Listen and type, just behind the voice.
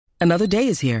Another day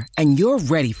is here, and you're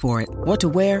ready for it. What to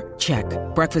wear? Check.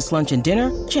 Breakfast, lunch, and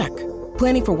dinner? Check.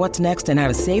 Planning for what's next and how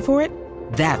to save for it?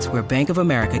 That's where Bank of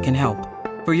America can help.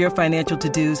 For your financial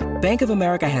to-dos, Bank of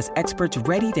America has experts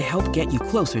ready to help get you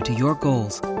closer to your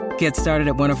goals. Get started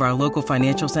at one of our local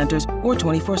financial centers or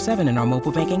 24/7 in our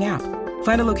mobile banking app.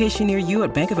 Find a location near you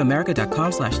at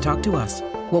bankofamerica.com/talktous.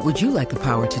 What would you like the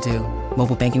power to do?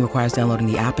 Mobile banking requires downloading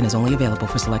the app and is only available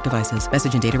for select devices.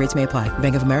 Message and data rates may apply.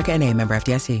 Bank of America N.A., member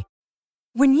FDIC.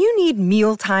 When you need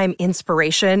mealtime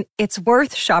inspiration, it's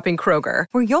worth shopping Kroger,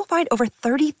 where you'll find over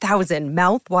 30,000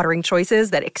 mouth-watering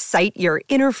choices that excite your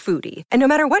inner foodie. And no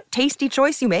matter what tasty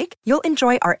choice you make, you'll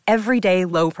enjoy our everyday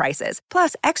low prices,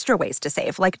 plus extra ways to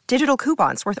save, like digital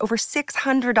coupons worth over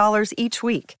 $600 each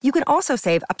week. You can also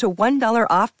save up to $1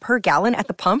 off per gallon at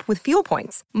the pump with fuel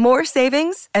points. More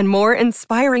savings and more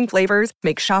inspiring flavors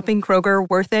make shopping Kroger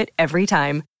worth it every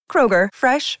time. Kroger,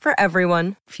 fresh for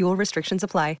everyone. Fuel restrictions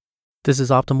apply. This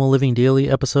is Optimal Living Daily,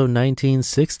 episode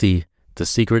 1960, The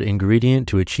Secret Ingredient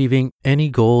to Achieving Any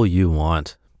Goal You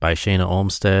Want, by Shana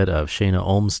Olmstead of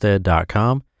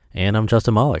shanaolmstead.com, and I'm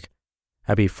Justin Malik.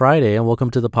 Happy Friday, and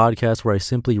welcome to the podcast where I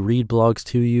simply read blogs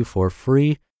to you for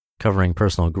free, covering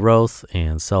personal growth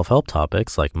and self-help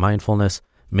topics like mindfulness,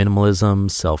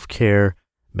 minimalism, self-care,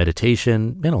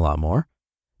 meditation, and a lot more.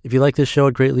 If you like this show,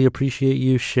 I'd greatly appreciate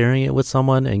you sharing it with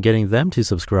someone and getting them to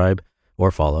subscribe or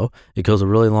follow. It goes a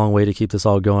really long way to keep this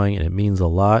all going, and it means a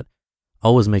lot.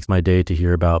 Always makes my day to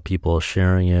hear about people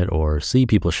sharing it or see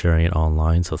people sharing it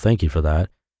online, so thank you for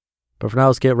that. But for now,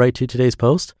 let's get right to today's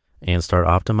post and start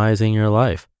optimizing your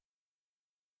life.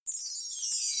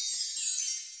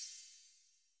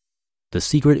 The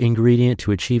Secret Ingredient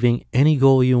to Achieving Any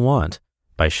Goal You Want,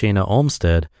 by Shana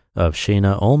Olmstead of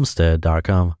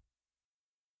shanaolmstead.com.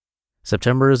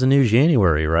 September is a new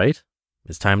January, right?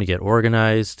 It's time to get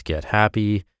organized, get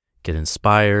happy, get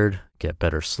inspired, get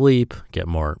better sleep, get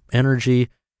more energy,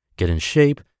 get in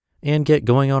shape, and get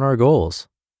going on our goals.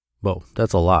 Whoa,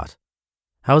 that's a lot.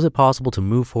 How is it possible to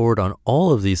move forward on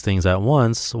all of these things at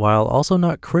once while also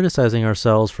not criticizing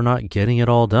ourselves for not getting it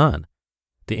all done?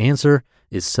 The answer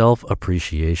is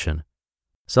self-appreciation.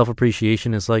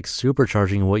 Self-appreciation is like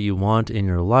supercharging what you want in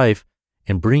your life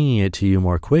and bringing it to you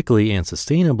more quickly and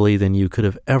sustainably than you could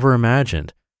have ever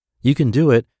imagined. You can do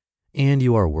it, and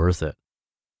you are worth it.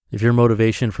 If your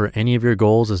motivation for any of your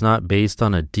goals is not based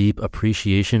on a deep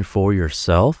appreciation for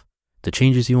yourself, the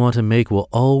changes you want to make will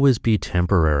always be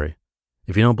temporary.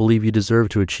 If you don't believe you deserve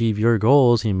to achieve your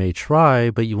goals, you may try,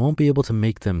 but you won't be able to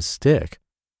make them stick.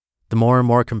 The more and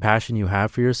more compassion you have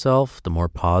for yourself, the more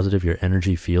positive your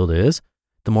energy field is,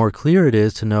 the more clear it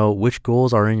is to know which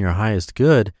goals are in your highest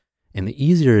good, and the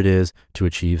easier it is to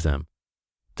achieve them.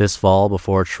 This fall,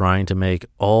 before trying to make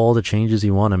all the changes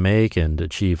you want to make and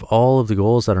achieve all of the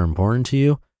goals that are important to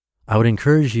you, I would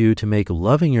encourage you to make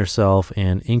loving yourself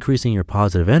and increasing your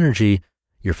positive energy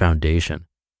your foundation.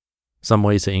 Some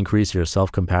ways to increase your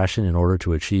self-compassion in order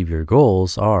to achieve your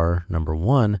goals are, number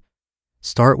one,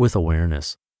 start with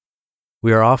awareness.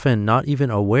 We are often not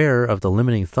even aware of the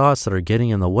limiting thoughts that are getting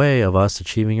in the way of us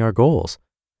achieving our goals.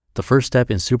 The first step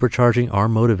in supercharging our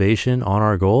motivation on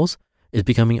our goals is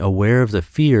becoming aware of the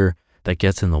fear that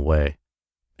gets in the way.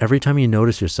 Every time you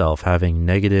notice yourself having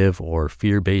negative or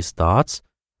fear-based thoughts,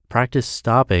 practice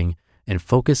stopping and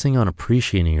focusing on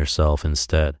appreciating yourself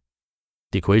instead.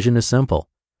 The equation is simple.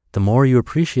 The more you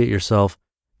appreciate yourself,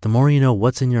 the more you know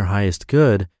what's in your highest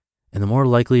good, and the more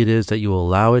likely it is that you will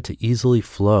allow it to easily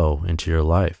flow into your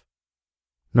life.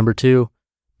 Number two,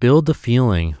 build the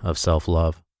feeling of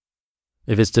self-love.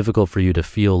 If it's difficult for you to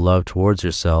feel love towards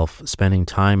yourself, spending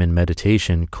time in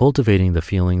meditation, cultivating the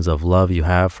feelings of love you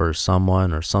have for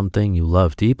someone or something you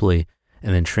love deeply,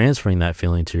 and then transferring that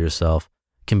feeling to yourself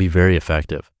can be very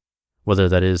effective. Whether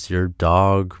that is your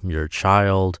dog, your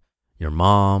child, your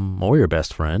mom, or your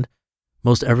best friend,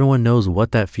 most everyone knows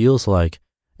what that feels like,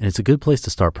 and it's a good place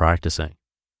to start practicing.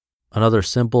 Another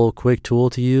simple, quick tool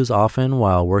to use often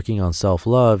while working on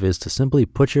self-love is to simply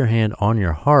put your hand on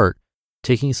your heart,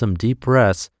 taking some deep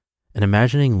breaths, and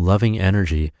imagining loving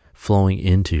energy flowing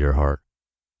into your heart.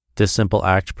 This simple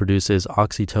act produces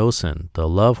oxytocin, the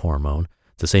love hormone,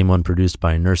 the same one produced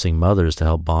by nursing mothers to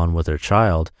help bond with their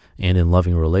child and in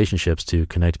loving relationships to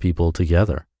connect people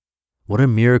together. What a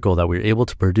miracle that we're able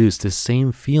to produce this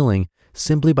same feeling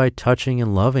simply by touching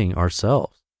and loving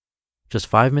ourselves. Just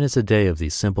 5 minutes a day of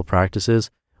these simple practices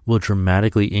will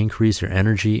dramatically increase your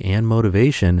energy and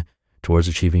motivation towards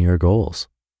achieving your goals.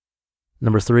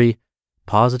 Number three,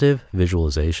 positive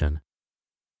visualization.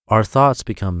 Our thoughts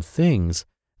become things,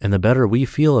 and the better we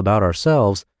feel about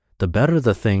ourselves, the better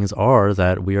the things are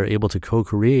that we are able to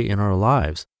co-create in our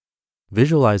lives.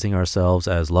 Visualizing ourselves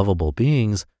as lovable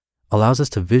beings allows us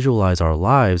to visualize our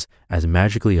lives as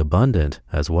magically abundant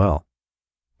as well.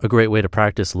 A great way to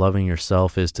practice loving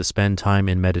yourself is to spend time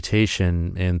in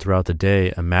meditation and throughout the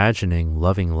day imagining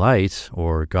loving light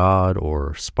or God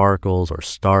or sparkles or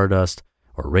stardust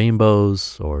or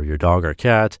rainbows or your dog or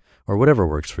cat or whatever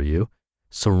works for you,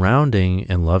 surrounding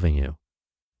and loving you.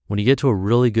 When you get to a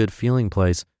really good feeling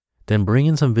place, then bring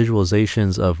in some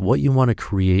visualizations of what you want to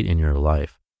create in your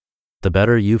life. The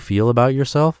better you feel about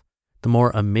yourself, the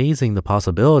more amazing the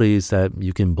possibilities that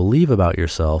you can believe about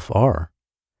yourself are.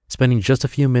 Spending just a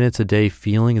few minutes a day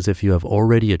feeling as if you have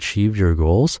already achieved your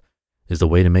goals is the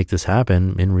way to make this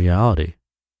happen in reality.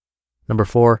 Number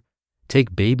 4,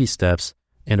 take baby steps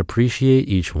and appreciate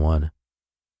each one.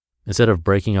 Instead of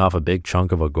breaking off a big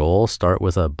chunk of a goal, start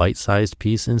with a bite-sized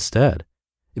piece instead.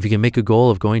 If you can make a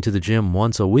goal of going to the gym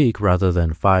once a week rather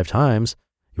than 5 times,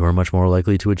 you are much more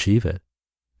likely to achieve it.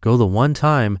 Go the one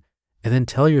time and then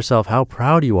tell yourself how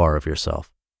proud you are of yourself.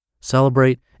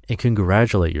 Celebrate and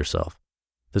congratulate yourself.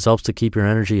 This helps to keep your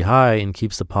energy high and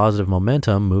keeps the positive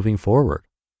momentum moving forward.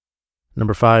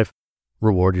 Number 5,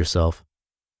 reward yourself.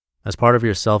 As part of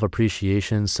your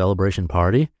self-appreciation celebration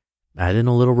party, add in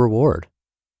a little reward.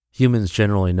 Humans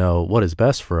generally know what is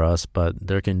best for us, but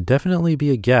there can definitely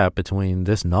be a gap between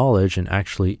this knowledge and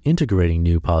actually integrating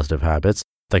new positive habits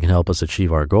that can help us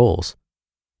achieve our goals.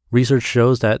 Research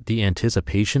shows that the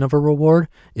anticipation of a reward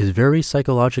is very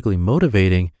psychologically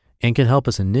motivating and can help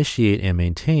us initiate and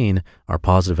maintain our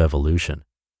positive evolution.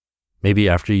 Maybe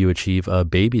after you achieve a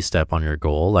baby step on your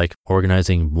goal, like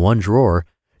organizing one drawer,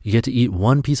 you get to eat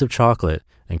one piece of chocolate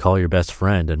and call your best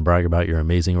friend and brag about your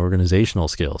amazing organizational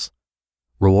skills.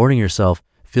 Rewarding yourself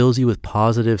fills you with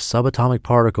positive subatomic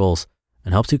particles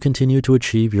and helps you continue to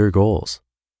achieve your goals.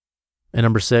 And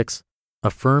number 6,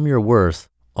 affirm your worth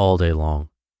all day long.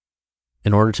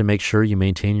 In order to make sure you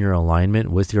maintain your alignment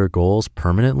with your goals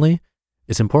permanently,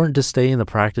 it's important to stay in the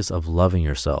practice of loving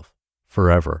yourself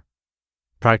forever.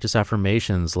 Practice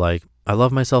affirmations like, I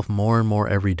love myself more and more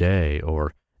every day,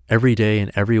 or every day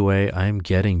in every way I am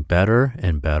getting better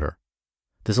and better.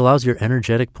 This allows your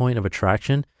energetic point of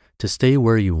attraction to stay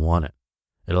where you want it.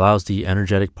 It allows the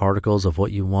energetic particles of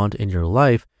what you want in your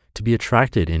life to be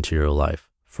attracted into your life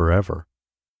forever.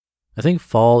 I think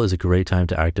fall is a great time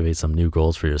to activate some new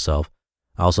goals for yourself.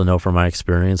 I also know from my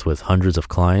experience with hundreds of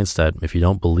clients that if you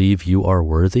don't believe you are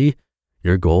worthy,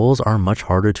 your goals are much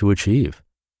harder to achieve.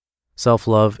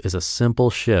 Self-love is a simple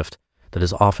shift that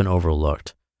is often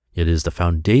overlooked. It is the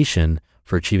foundation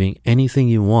for achieving anything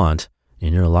you want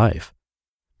in your life.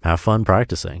 Have fun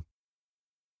practicing.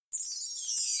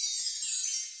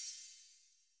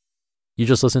 You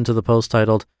just listened to the post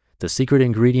titled, The Secret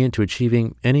Ingredient to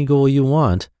Achieving Any Goal You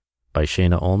Want by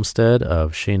Shayna Olmstead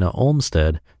of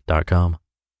ShaynaOlmstead.com.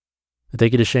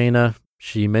 Thank you to Shayna.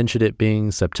 She mentioned it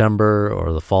being September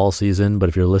or the fall season, but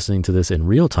if you're listening to this in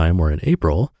real time, we're in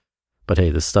April. But hey,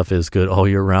 this stuff is good all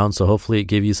year round, so hopefully it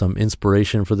gave you some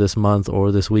inspiration for this month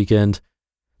or this weekend,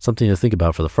 something to think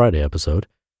about for the Friday episode.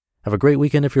 Have a great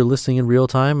weekend if you're listening in real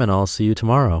time, and I'll see you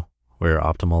tomorrow, where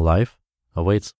optimal life awaits.